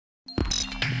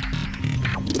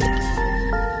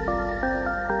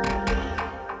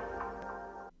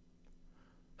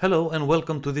Hello and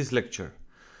welcome to this lecture.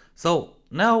 So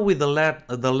now with the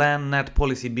LAN NAT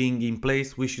policy being in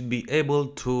place, we should be able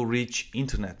to reach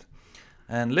internet.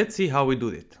 And let's see how we do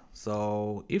it.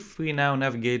 So if we now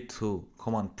navigate to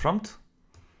command prompt,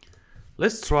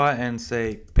 let's try and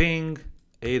say ping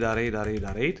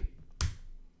 8.8.8.8.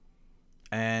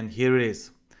 And here it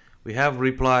is. We have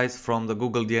replies from the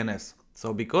Google DNS.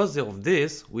 So because of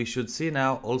this, we should see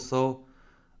now also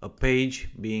a page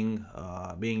being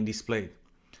displayed.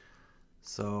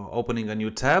 So opening a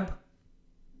new tab,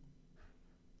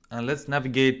 and let's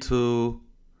navigate to,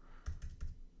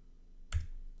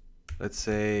 let's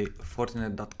say,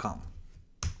 fortinet.com.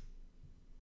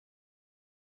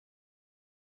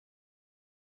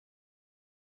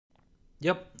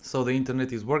 Yep, so the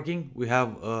internet is working. We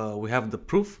have the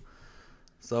proof.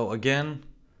 So again,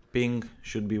 ping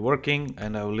should be working,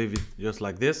 and I will leave it just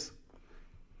like this.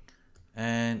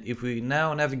 And if we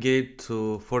now navigate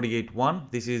to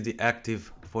FortiGate1, this is the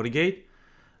active FortiGate,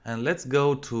 and let's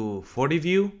go to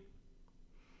FortiView,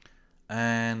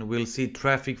 and we'll see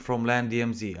traffic from LAN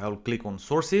DMZ. I'll click on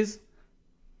sources.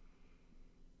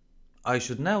 I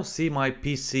should now see my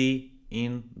PC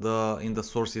in the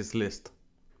sources list.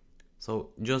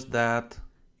 So just that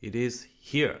it is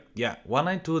here. Yeah,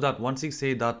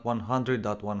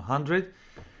 192.168.100.100.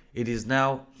 It is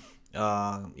now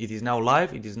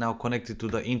live. It is now connected to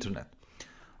the internet.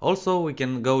 Also, we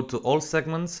can go to all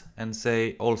segments and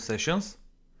say all sessions.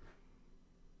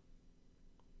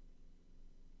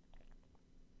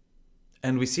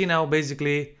 And we see now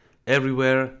basically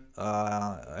everywhere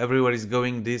is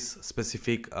going this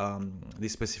specific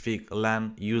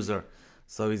LAN user.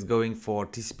 So it's going for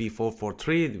TCP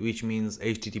 443, which means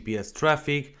HTTPS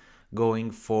traffic,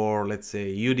 going for, let's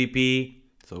say, UDP,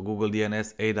 so Google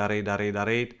DNS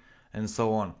 8.8.8.8, and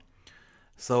so on.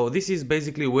 So this is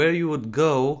basically where you would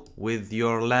go with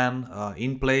your LAN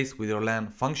in place, with your LAN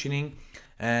functioning,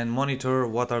 and monitor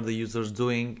what are the users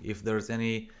doing, if there's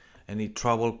any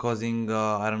trouble causing,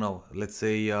 I don't know, let's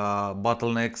say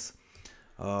bottlenecks,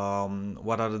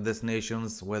 what are the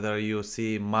destinations, whether you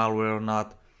see malware or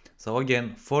not. So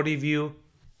again, FortiView,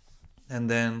 and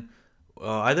then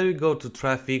either you go to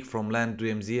traffic from LAN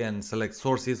DMZ and select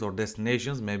sources or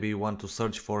destinations. Maybe you want to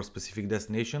search for a specific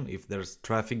destination if there's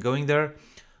traffic going there,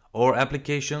 or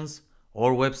applications,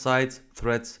 or websites,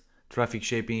 threads, traffic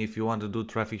shaping if you want to do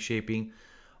traffic shaping,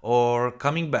 or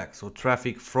coming back. So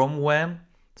traffic from WAN,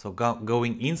 so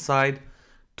going inside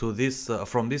to this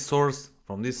from this source,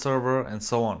 from this server, and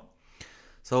so on.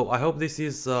 So I hope this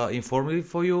is informative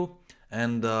for you,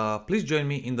 and please join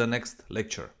me in the next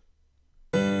lecture.